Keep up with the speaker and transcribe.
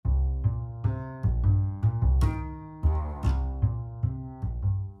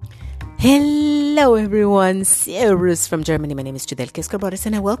Hello everyone, Servus from Germany. My name is Judel Kisker-Boris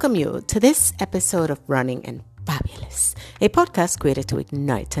and I welcome you to this episode of Running and Fabulous, a podcast created to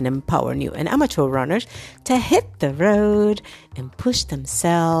ignite and empower new and amateur runners to hit the road and push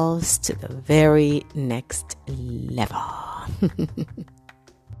themselves to the very next level.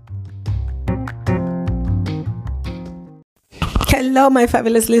 Hello, my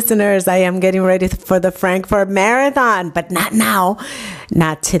fabulous listeners. I am getting ready for the Frankfurt Marathon, but not now,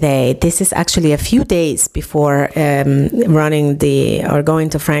 not today. This is actually a few days before going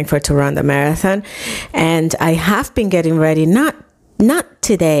to Frankfurt to run the marathon. And I have been getting ready, not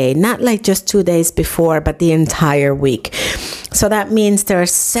today, not like just 2 days before, but the entire week. So that means there are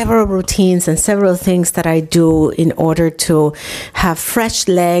several routines and several things that I do in order to have fresh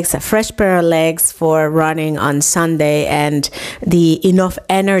legs, a fresh pair of legs for running on Sunday, and the enough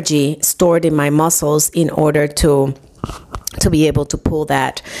energy stored in my muscles in order to be able to pull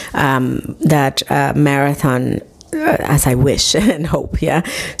that marathon as I wish and hope, yeah.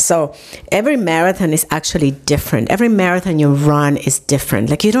 So every marathon is actually different. Every marathon you run is different.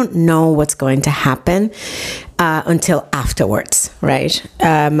 Like, you don't know what's going to happen until afterwards, right?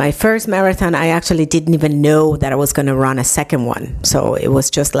 My first marathon, I actually didn't even know that I was going to run a second one. So it was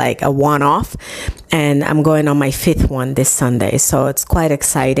just like a one-off, and I'm going on my fifth one this Sunday. So it's quite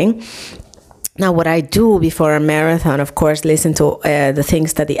exciting. Now, what I do before a marathon, of course, listen to the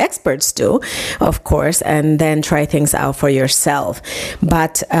things that the experts do, of course, and then try things out for yourself.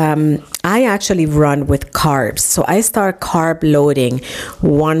 But I actually run with carbs. So I start carb loading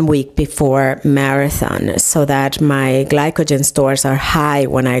 1 week before marathon so that my glycogen stores are high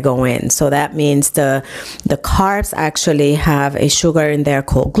when I go in. So that means the carbs actually have a sugar in there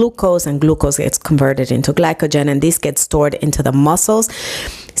called glucose, and glucose gets converted into glycogen, and this gets stored into the muscles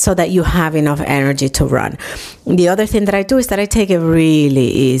so that you have enough energy to run. The other thing that I do is that I take it really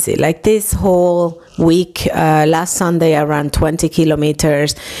easy. Like this whole week, last Sunday I ran 20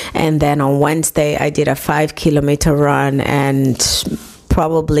 kilometers, and then on Wednesday I did a 5 kilometer run, and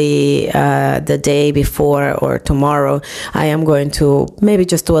probably the day before or tomorrow I am going to maybe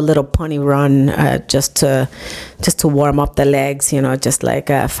just do a little pony run just to warm up the legs, just like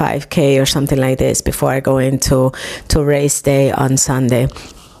a 5K or something like this before I go into race day on Sunday.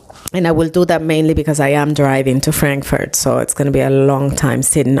 And I will do that mainly because I am driving to Frankfurt, so it's going to be a long time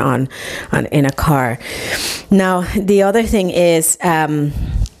sitting in a car. Now, the other thing is that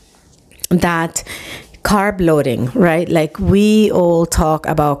carb loading, right? Like, we all talk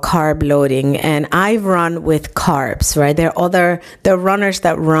about carb loading, and I run with carbs, right? There are runners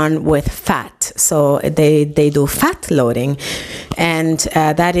that run with fat, so they do fat loading, and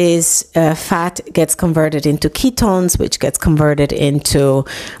that is fat gets converted into ketones, which gets converted into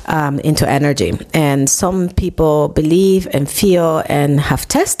energy. And some people believe and feel and have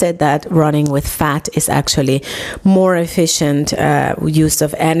tested that running with fat is actually more efficient use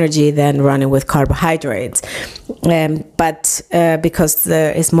of energy than running with carbohydrates. But because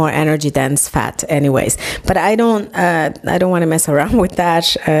there is more energy dense fat anyways. But I don't want to mess around with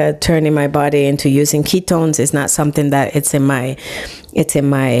that. Turning my body into using ketones is not something that it's in my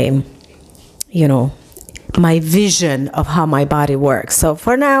my vision of how my body works. So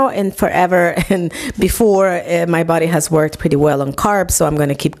for now and forever and before, my body has worked pretty well on carbs, so I'm going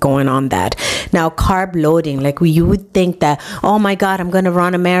to keep going on that. Now, carb loading, like you would think that, oh my God, I'm going to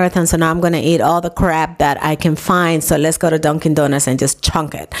run a marathon, so now I'm going to eat all the crap that I can find, so let's go to Dunkin' Donuts and just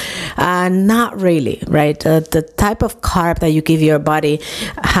chunk it. Not really, right? The type of carb that you give your body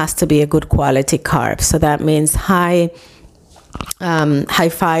has to be a good quality carb. So that means high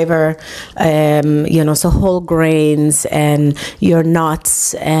fiber, so whole grains and your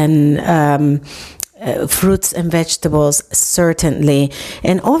nuts and fruits and vegetables, certainly.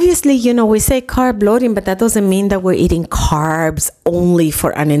 And obviously, we say carb loading, but that doesn't mean that we're eating carbs only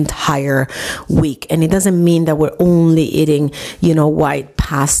for an entire week. And it doesn't mean that we're only eating, white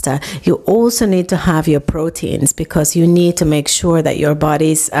pasta. You also need to have your proteins, because you need to make sure that your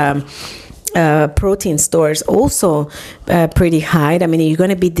body's protein stores also pretty high. I mean, you're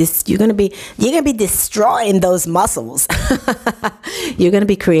gonna be destroying those muscles. You're gonna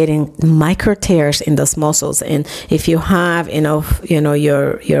be creating micro tears in those muscles, and if you have enough,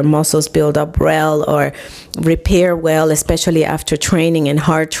 your muscles build up well or repair well, especially after training and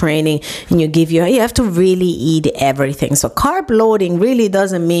hard training, and you have to really eat everything. So carb loading really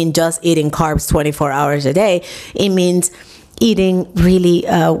doesn't mean just eating carbs 24 hours a day. It means eating really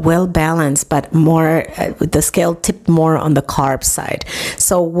well balanced, but more the scale tipped more on the carb side.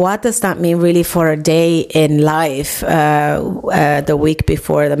 So what does that mean really for a day in life, the week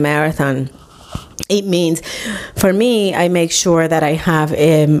before the marathon? It means, for me, I make sure that I have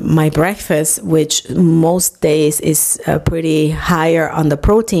my breakfast, which most days is pretty higher on the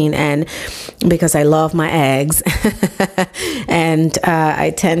protein end, because I love my eggs. And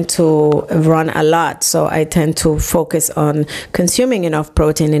I tend to run a lot, so I tend to focus on consuming enough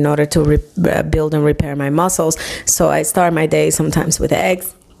protein in order to build and repair my muscles. So I start my day sometimes with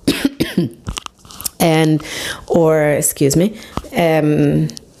eggs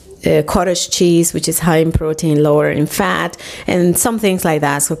cottage cheese, which is high in protein, lower in fat, and some things like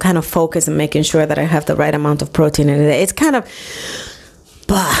that. So kind of focus on making sure that I have the right amount of protein in it. It's kind of,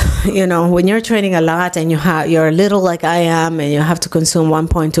 you know, when you're training a lot and you're little like I am, and you have to consume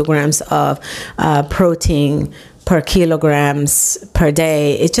 1.2 grams of protein per kilograms per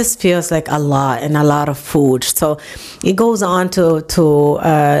day, it just feels like a lot and a lot of food. So it goes on to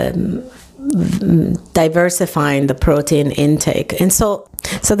diversifying the protein intake. And so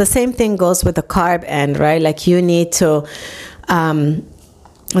the same thing goes with the carb end, right? Like you need to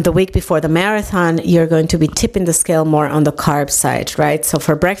the week before the marathon, you're going to be tipping the scale more on the carb side, right? So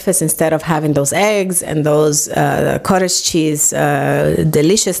for breakfast, instead of having those eggs and those cottage cheese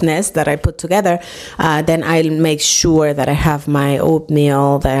deliciousness that I put together, then I'll make sure that I have my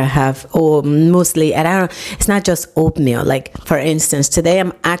oatmeal, that I have muesli. And it's not just oatmeal. Like, for instance, today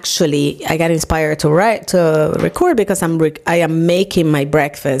I got inspired to record because I am making my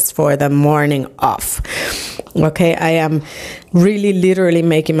breakfast for the morning off. Okay, I am really literally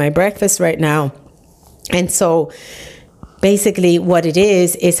making my breakfast right now. And so basically what it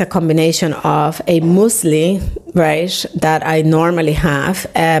is a combination of a muesli, right, that I normally have,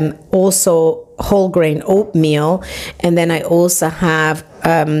 also whole grain oatmeal, and then I also have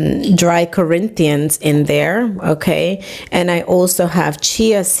dry Corinthians in there, okay, and I also have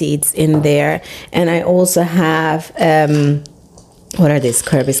chia seeds in there, and I also have what are these?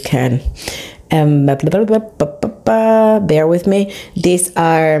 Kirby's can. Bear with me. These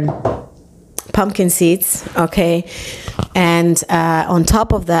are pumpkin seeds, okay, and on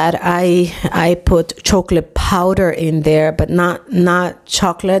top of that, I put chocolate powder in there, but not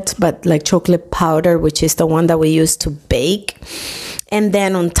chocolate, but like chocolate powder, which is the one that we use to bake. And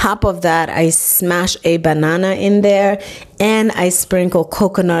then on top of that, I smash a banana in there, and I sprinkle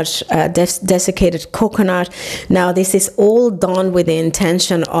coconut, desiccated coconut. Now, this is all done with the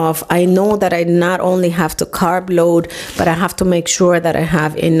intention of, I know that I not only have to carb load, but I have to make sure that I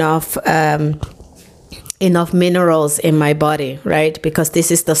have enough minerals in my body, right? Because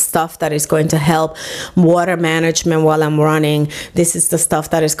this is the stuff that is going to help water management while I'm running. This is the stuff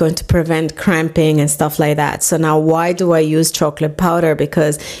that is going to prevent cramping and stuff like that. So now, why do I use chocolate powder?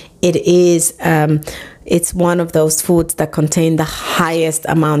 Because it is it's one of those foods that contain the highest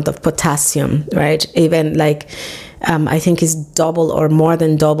amount of potassium, right? Even like I think is double or more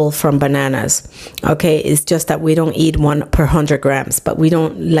than double from bananas. Okay, it's just that we don't eat one per 100 grams, but we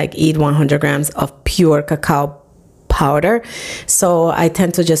don't like eat 100 grams of pure cacao powder. So I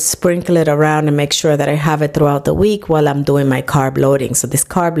tend to just sprinkle it around and make sure that I have it throughout the week while I'm doing my carb loading. So this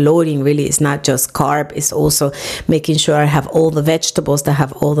carb loading really is not just carb, it's also making sure I have all the vegetables that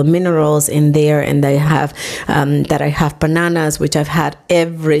have all the minerals in there, and I have bananas, which I've had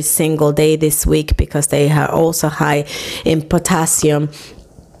every single day this week because they are also high in potassium.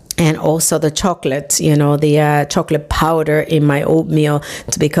 And also the chocolate, the chocolate powder in my oatmeal,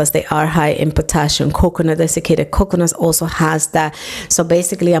 because they are high in potassium. Coconut, desiccated coconut also has that. So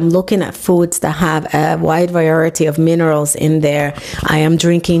basically, I'm looking at foods that have a wide variety of minerals in there. I am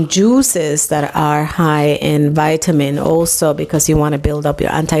drinking juices that are high in vitamin also, because you want to build up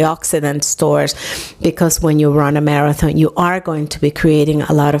your antioxidant stores. Because when you run a marathon, you are going to be creating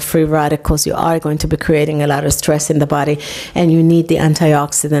a lot of free radicals. You are going to be creating a lot of stress in the body, and you need the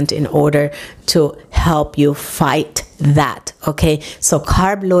antioxidant in order to help you fight that. Okay, so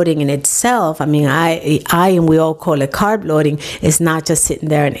carb loading in itself, I mean, and we all call it carb loading, is not just sitting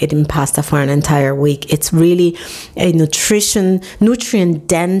there and eating pasta for an entire week. It's really a nutrient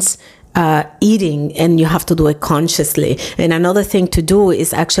dense eating, and you have to do it consciously. And another thing to do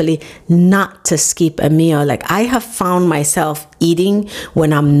is actually not to skip a meal. Like, I have found myself eating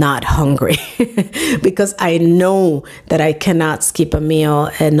when I'm not hungry because I know that I cannot skip a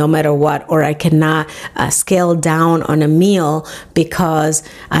meal no matter what, or I cannot scale down on a meal because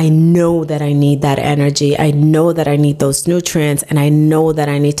I know that I need that energy. I know that I need those nutrients, and I know that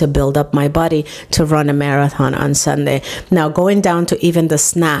I need to build up my body to run a marathon on Sunday. Now, going down to even the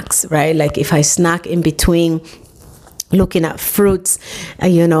snacks, right? Like if I snack in between looking at fruits,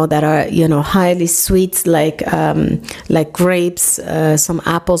 that are, highly sweet, like grapes, some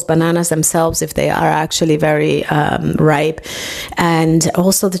apples, bananas themselves, if they are actually very ripe. And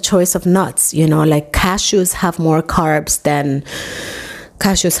also the choice of nuts, like cashews have more carbs than,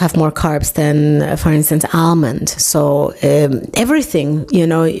 for instance, almond. So everything,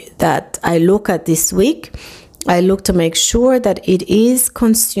 that I look at this week, I look to make sure that it is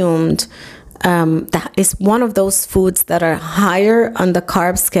consumed. That is one of those foods that are higher on the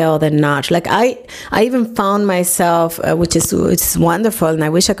carb scale than not. Like I even found myself, which is wonderful, and I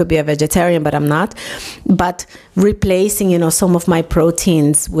wish I could be a vegetarian, but I'm not. But replacing, some of my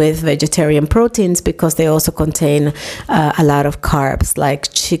proteins with vegetarian proteins, because they also contain a lot of carbs,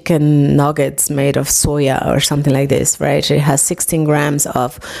 like chicken nuggets made of soya or something like this, right? It has 16 grams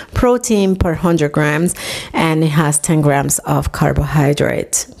of protein per 100 grams, and it has 10 grams of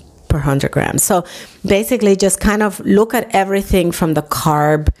carbohydrate per 100 grams. So basically just kind of look at everything from the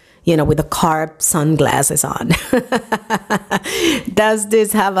carb, with the carb sunglasses on. Does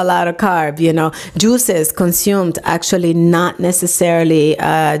this have a lot of carb? Juices consumed, actually not necessarily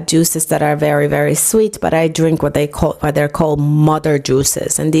juices that are very, very sweet, but I drink what they're called mother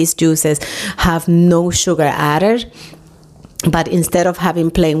juices. And these juices have no sugar added. But instead of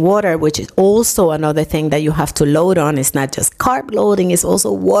having plain water, which is also another thing that you have to load on, it's not just carb loading, it's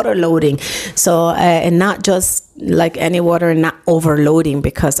also water loading. So, and not just like any water, not overloading,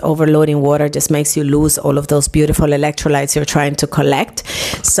 because overloading water just makes you lose all of those beautiful electrolytes you're trying to collect.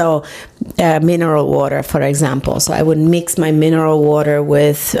 So, mineral water, for example. So I would mix my mineral water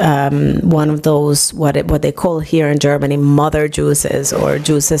with one of those, what they call here in Germany, mother juices, or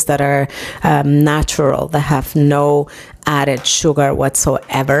juices that are natural, that have no added sugar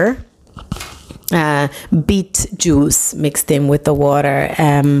whatsoever. Beet juice mixed in with the water,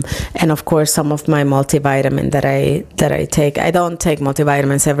 and of course some of my multivitamin that I take. I don't take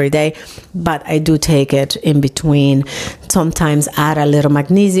multivitamins every day, but I do take it in between. Sometimes add a little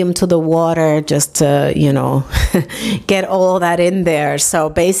magnesium to the water, just to get all that in there. So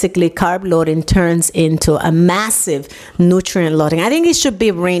basically carb loading turns into a massive nutrient loading. I think it should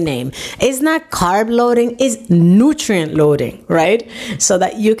be renamed. It's not carb loading, it's nutrient loading, right? So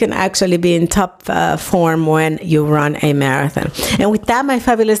that you can actually be in top form when you run a marathon. And with that, my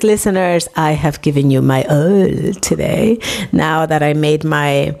fabulous listeners, I have given you my all today. Now that I made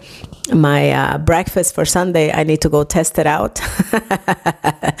my breakfast for Sunday, I need to go test it out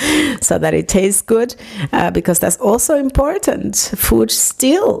so that it tastes good, because that's also important. Food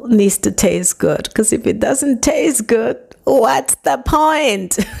still needs to taste good, because if it doesn't taste good, what's the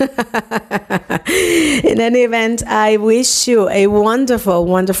point? In any event, I wish you a wonderful,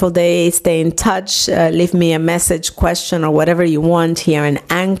 wonderful day. Stay in touch. Leave me a message, question, or whatever you want here in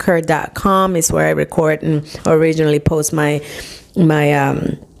anchor.com is where I record and originally post my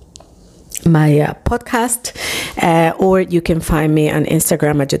podcast, or you can find me on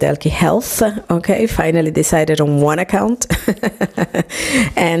Instagram at Judelki Health. Okay, finally decided on one account.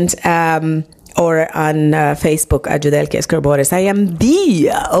 And or on Facebook at Judelki Escorbores. I am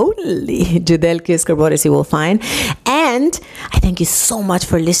the only Judelki Escorbores you will find. And I thank you so much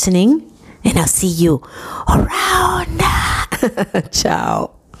for listening, and I'll see you around.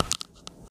 Ciao.